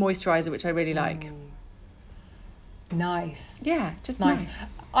Night moisturizer, which I really like. Nice. Yeah, just nice.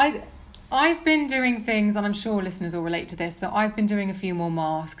 I've been doing things, and I'm sure listeners will relate to this. So I've been doing a few more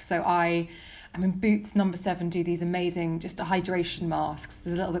masks. So Boots No. 7 do these amazing just hydration masks.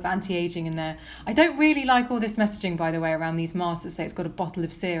 There's a little bit of anti-aging in there. I don't really like all this messaging, by the way, around these masks that say it's got a bottle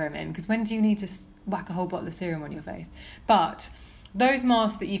of serum in, because when do you need to whack a whole bottle of serum on your face? But those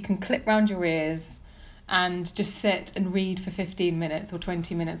masks that you can clip round your ears and just sit and read for 15 minutes or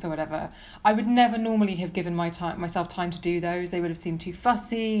 20 minutes or whatever. I would never normally have given myself time to do those. They would have seemed too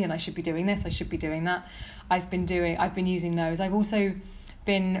fussy, and I should be doing this, I should be doing that. I've been using those. I've also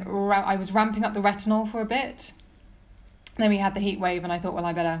I was ramping up the retinol for a bit. Then we had the heat wave, and I thought, well,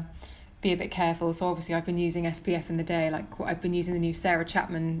 I better be a bit careful. So obviously I've been using SPF in the day. Like I've been using the new Sarah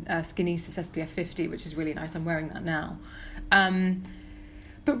Chapman Skinesis SPF 50, which is really nice. I'm wearing that now.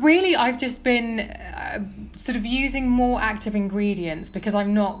 But really, I've just been sort of using more active ingredients because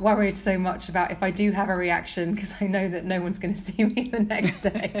I'm not worried so much about if I do have a reaction, because I know that no one's going to see me the next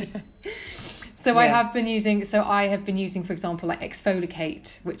day. So I have been using, for example, like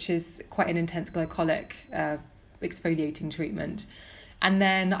Exfoliate, which is quite an intense glycolic exfoliating treatment. And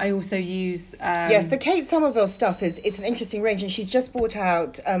then I also use... yes, the Kate Somerville stuff it's an interesting range, and she's just brought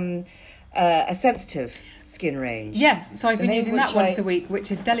out a sensitive skin range. Yes, so I've been using that once a week,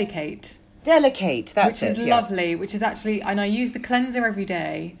 which is Delicate. Delicate, that's it. Which is lovely, which is actually... And I use the cleanser every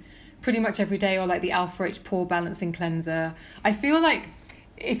day, pretty much every day, or like the Alpha H Pore Balancing Cleanser. I feel like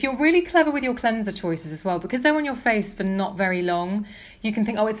if you're really clever with your cleanser choices as well, because they're on your face for not very long, you can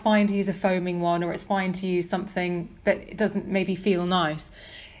think, oh, it's fine to use a foaming one, or it's fine to use something that doesn't maybe feel nice.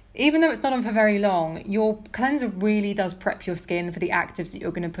 Even though it's not on for very long, your cleanser really does prep your skin for the actives that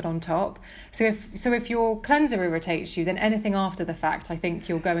you're going to put on top. So if your cleanser irritates you, then anything after the fact, I think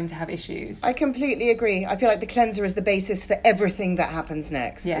you're going to have issues. I completely agree. I feel like the cleanser is the basis for everything that happens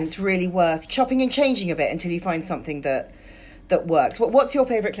next. Yes. And it's really worth chopping and changing a bit until you find something that works. What's your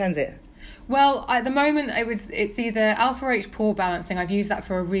favourite cleanser? Well, at the moment, it's either Alpha H Pore Balancing. I've used that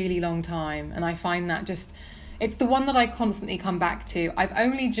for a really long time, and I find that it's the one that I constantly come back to. I've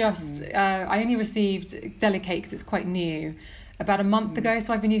only I only received Delicate because it's quite new, about a month ago,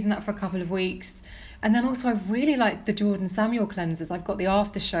 so I've been using that for a couple of weeks. And then also I really like the Jordan Samuel cleansers. I've got the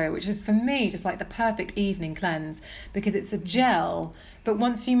After Show, which is for me just like the perfect evening cleanse, because it's a gel, but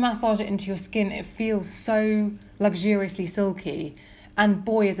once you massage it into your skin, it feels so luxuriously silky. And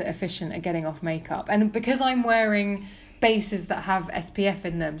boy, is it efficient at getting off makeup. And because I'm wearing bases that have SPF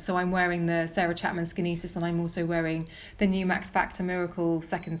in them, so I'm wearing the Sarah Chapman Skinesis, and I'm also wearing the new Max Factor Miracle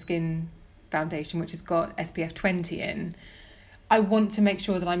Second Skin foundation, which has got SPF 20 in. I want to make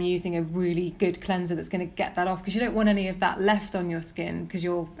sure that I'm using a really good cleanser that's going to get that off, because you don't want any of that left on your skin, because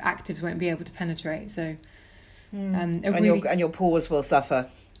your actives won't be able to penetrate. So, and your pores will suffer.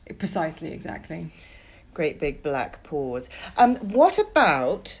 Precisely, exactly. Great big black pores. What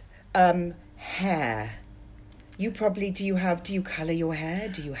about hair? You probably do you colour your hair?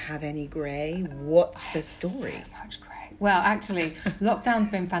 Do you have any grey? What's the story? So much grey. Well, actually, lockdown's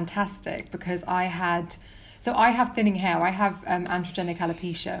been fantastic because I have thinning hair. I have androgenic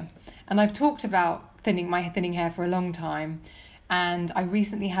alopecia, and I've talked about my thinning hair for a long time. And I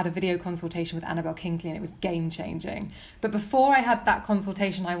recently had a video consultation with Annabelle Kingsley, and it was game-changing. But before I had that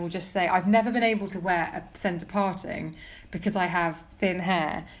consultation, I will just say I've never been able to wear a centre parting because I have thin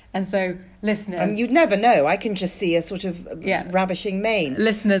hair. And so, listeners... And you'd never know. I can just see a sort of ravishing mane.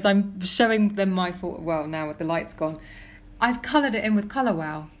 Listeners, I'm showing them well, now with the lights gone. I've coloured it in with Colour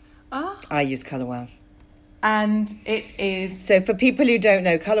Wow. I use Colour Wow. And it is... So for people who don't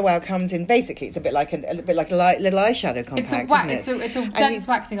know, Colour Wow comes in, basically, it's a bit like a little eyeshadow compact, isn't it? It's a dense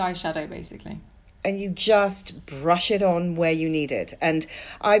waxing eyeshadow, basically. And you just brush it on where you need it. And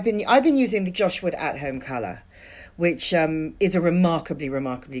I've been using the Josh Wood At Home Colour, which is a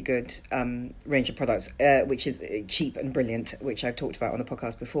remarkably good range of products, which is cheap and brilliant, which I've talked about on the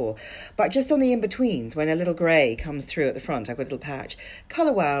podcast before. But just on the in-betweens, when a little grey comes through at the front, I've got a little patch.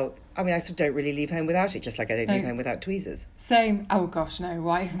 Colour Wow, I mean, I sort of don't really leave home without it, just like I don't leave home without tweezers. Same. Oh, gosh, no.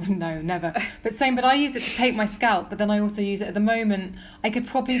 Why? No, never. But same, but I use it to paint my scalp, but then I also use it at the moment. I could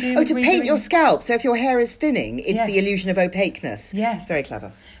probably do... Oh, to paint your scalp. So if your hair is thinning, it's the illusion of opaqueness. Yes. Very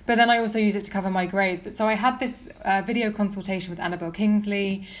clever. But then I also use it to cover my greys. But so I had this video consultation with Annabelle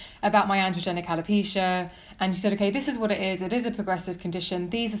Kingsley about my androgenic alopecia. And she said, okay, this is what it is. It is a progressive condition.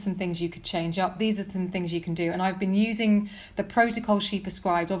 These are some things you could change up. These are some things you can do. And I've been using the protocol she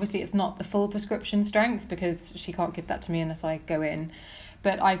prescribed. Obviously, it's not the full prescription strength because she can't give that to me unless I go in.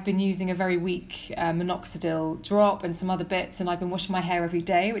 But I've been using a very weak minoxidil drop and some other bits. And I've been washing my hair every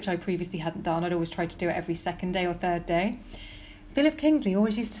day, which I previously hadn't done. I'd always tried to do it every second day or third day. Philip Kingsley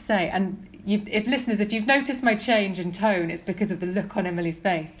always used to say, and if you've noticed my change in tone, it's because of the look on Emily's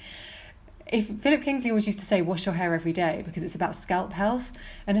face. Philip Kingsley always used to say, wash your hair every day because it's about scalp health.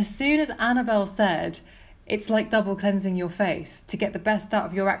 And as soon as Annabelle said, it's like double cleansing your face to get the best out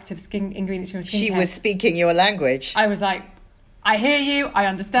of your active skin ingredients from your skincare. She was speaking your language. I was like, I hear you, I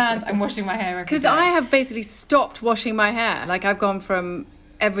understand, I'm washing my hair every day. Because I have basically stopped washing my hair. Like I've gone from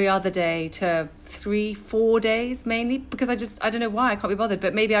every other day to 3-4 days mainly because I don't know why I can't be bothered,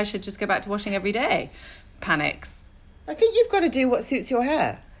 but maybe I should just go back to washing every day. Panics. I think you've got to do what suits your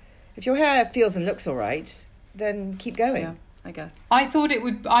hair. If your hair feels and looks all right, then keep going. Yeah. I guess. I thought it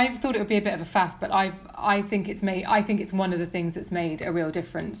would be a bit of a faff, but I think it's one of the things that's made a real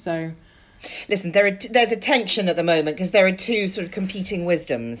difference. So listen, there's a tension at the moment because there are two sort of competing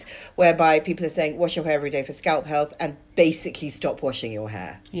wisdoms whereby people are saying wash your hair every day for scalp health and basically stop washing your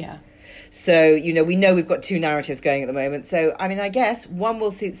hair. Yeah. So, we know we've got two narratives going at the moment. So, I mean, I guess one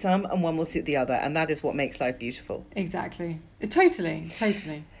will suit some and one will suit the other. And that is what makes life beautiful. Exactly. Totally.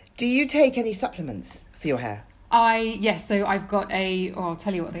 Do you take any supplements for your hair? Yes, so I've got I'll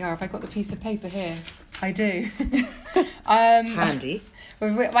tell you what they are. If I've got the piece of paper here, I do. Handy.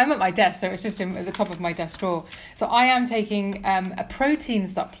 I'm at my desk, so it's just at the top of my desk drawer. So I am taking a protein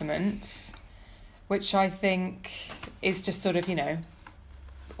supplement, which I think is just sort of,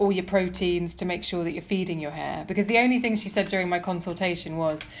 all your proteins to make sure that you're feeding your hair. Because the only thing she said during my consultation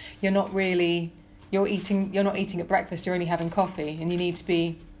was you're not eating at breakfast, you're only having coffee, and you need to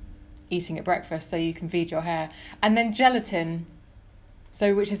be eating at breakfast so you can feed your hair. And then gelatin,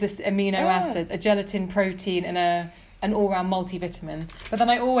 which is this amino acids, a gelatin, protein, and an all-round multivitamin. But then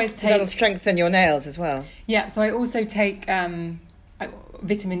I always take... that'll strengthen your nails as well. Yeah, so I also take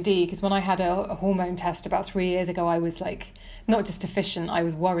vitamin D, because when I had a hormone test about 3 years ago, I was not just deficient, I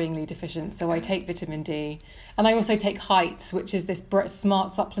was worryingly deficient. So I take vitamin D. And I also take Heights, which is this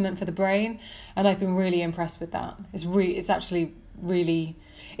smart supplement for the brain. And I've been really impressed with that. It's actually really...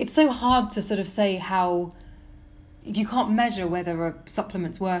 It's so hard to sort of say how... You can't measure whether a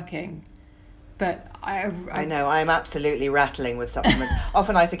supplement's working. But I know, I'm absolutely rattling with supplements.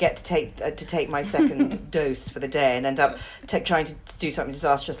 Often I forget to take my second dose for the day and end up trying to do something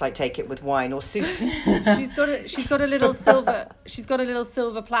disastrous like take it with wine or soup. She's got a little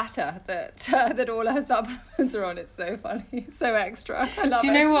silver platter that all her supplements are on. It's so funny, it's so extra. I love it. Do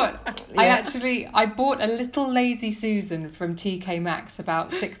you know what? Yeah. I bought a little Lazy Susan from TK Maxx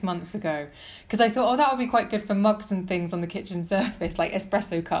about 6 months ago because I thought, that would be quite good for mugs and things on the kitchen surface, like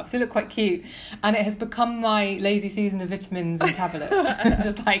espresso cups. They look quite cute, and it has become my Lazy Susan of vitamins and tablets,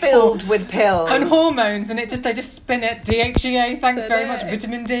 just filled with pills and hormones. And I just spin it. DHEA, thanks very much.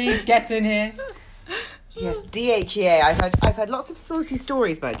 Vitamin D, get in here. Yes, DHEA. I've heard lots of saucy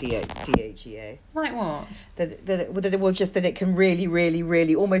stories about DHEA. Like what? That it can really, really,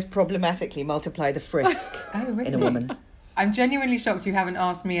 really almost problematically multiply the frisk in a woman. I'm genuinely shocked you haven't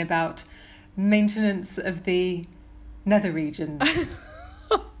asked me about maintenance of the nether regions.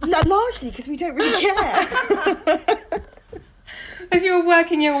 Largely because we don't really care. As you were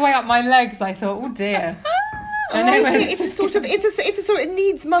working your way up my legs, I thought, oh dear. It's a sort of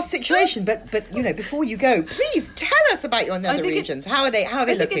needs must situation. But before you go, please tell us about your nether regions. How are they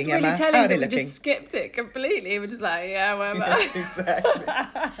looking, it's really Emma? Telling how are they that looking? We just skipped it completely. We're just like, yeah, whatever. Yes, exactly.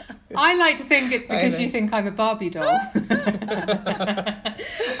 I like to think it's because you think I'm a Barbie doll.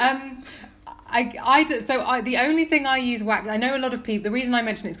 The only thing I use wax. I know a lot of people. The reason I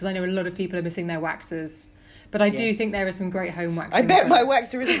mention it is because I know a lot of people are missing their waxers. But I do think there are some great home waxing. I bet my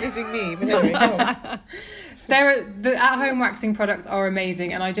waxer isn't missing me. But anyway, go on. The at-home waxing products are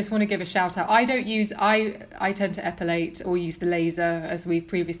amazing, and I just want to give a shout out. I tend to epilate or use the laser, as we've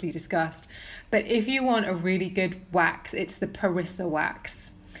previously discussed. But if you want a really good wax, it's the Parissa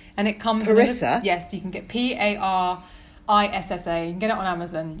wax, and it comes. Parissa? Yes, you can get PARISSA. You can get it on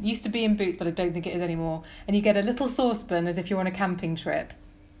Amazon. It used to be in Boots, but I don't think it is anymore. And you get a little saucepan as if you're on a camping trip.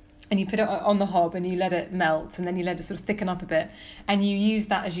 And you put it on the hob and you let it melt, and then you let it sort of thicken up a bit. And you use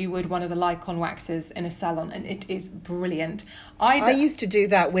that as you would one of the Lycon waxes in a salon, and it is brilliant. I used to do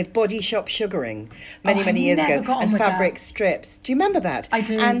that with Body Shop sugaring many years ago, and fabric strips. Do you remember that? I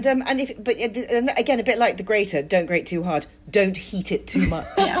do. And again, a bit like the grater, don't grate too hard. Don't heat it too much.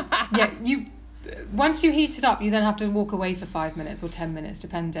 Once you heat it up, you then have to walk away for 5 minutes or 10 minutes,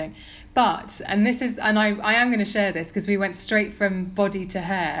 depending. I am going to share this because we went straight from body to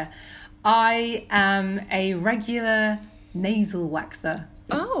hair. I am a regular nasal waxer.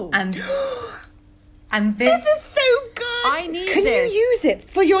 Oh. And this is so good. I need Can this. you use it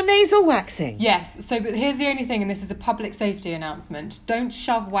for your nasal waxing? Yes. So, but here's the only thing, and this is a public safety announcement. Don't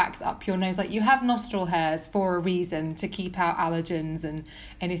shove wax up your nose. Like, you have nostril hairs for a reason, to keep out allergens and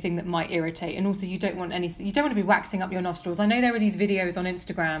anything that might irritate. And also, you don't want to be waxing up your nostrils. I know there are these videos on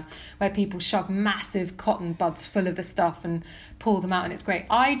Instagram where people shove massive cotton buds full of the stuff and pull them out, and it's great.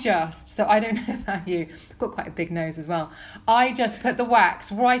 So I don't know about you. I've got quite a big nose as well. I just put the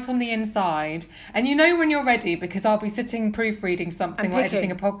wax right on the inside, and you know when you're ready, because I'll be sitting proofreading something or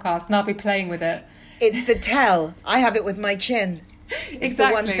editing a podcast, and I'll be playing with it. It's the tell. I have it with my chin. It's the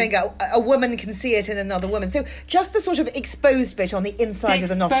one thing a woman can see it in another woman. So just the sort of exposed bit on the inside of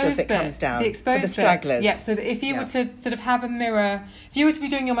the nostrils that comes down. The exposed for the stragglers. bit. Yeah, so that if you were to sort of have a mirror, if you were to be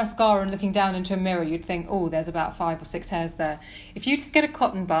doing your mascara and looking down into a mirror, you'd think, oh, there's about 5 or 6 hairs there. If you just get a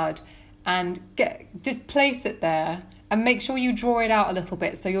cotton bud and just place it there and make sure you draw it out a little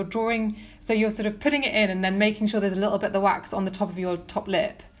bit. So you're sort of putting it in and then making sure there's a little bit of the wax on the top of your top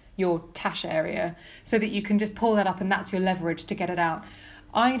lip, your tash area, so that you can just pull that up and that's your leverage to get it out.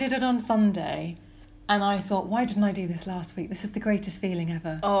 I did it on Sunday and I thought, why didn't I do this last week? This is the greatest feeling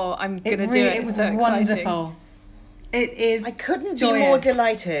ever. Oh, I'm going to do it. It was so wonderful. Exciting. It is. I couldn't joyous. be more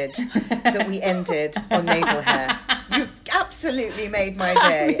delighted that we ended on nasal hair. You've absolutely made my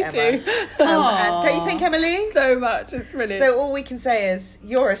day, Me Emma. too. And don't you think, Emily? So much. It's brilliant. So all we can say is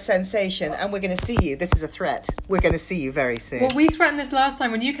you're a sensation and we're going to see you. This is a threat. We're going to see you very soon. Well, we threatened this last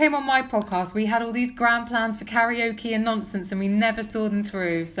time. When you came on my podcast, we had all these grand plans for karaoke and nonsense and we never saw them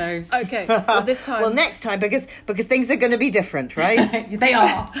through. So okay, well, this time. Well, next time, because things are going to be different, right? They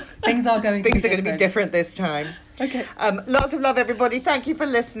are. Things are going to be different. Things are going to be different this time. Okay. Lots of love, everybody. Thank you for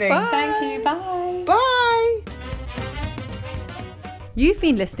listening. Bye. Thank you. Bye. Bye. You've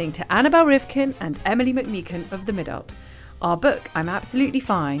been listening to Annabel Rivkin and Emily McMeekan of The Midult. Our book, I'm Absolutely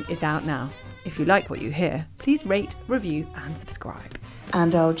Fine, is out now. If you like what you hear, please rate, review and subscribe.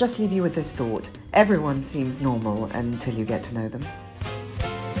 And I'll just leave you with this thought. Everyone seems normal until you get to know them.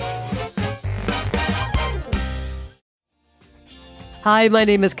 Hi, my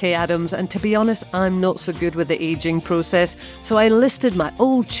name is Kay Adams, and to be honest, I'm not so good with the ageing process, so I enlisted my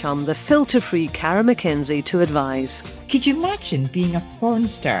old chum, the filter-free Cara McKenzie, to advise. Could you imagine being a porn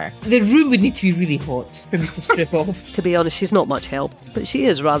star? The room would need to be really hot for me to strip off. To be honest, she's not much help, but she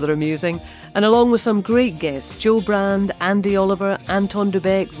is rather amusing. And along with some great guests, Joe Brand, Andy Oliver, Anton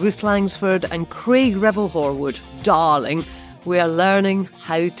Dubeck, Ruth Langsford and Craig Revel-Horwood, darling, we are learning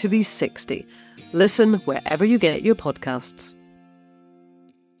how to be 60. Listen wherever you get your podcasts.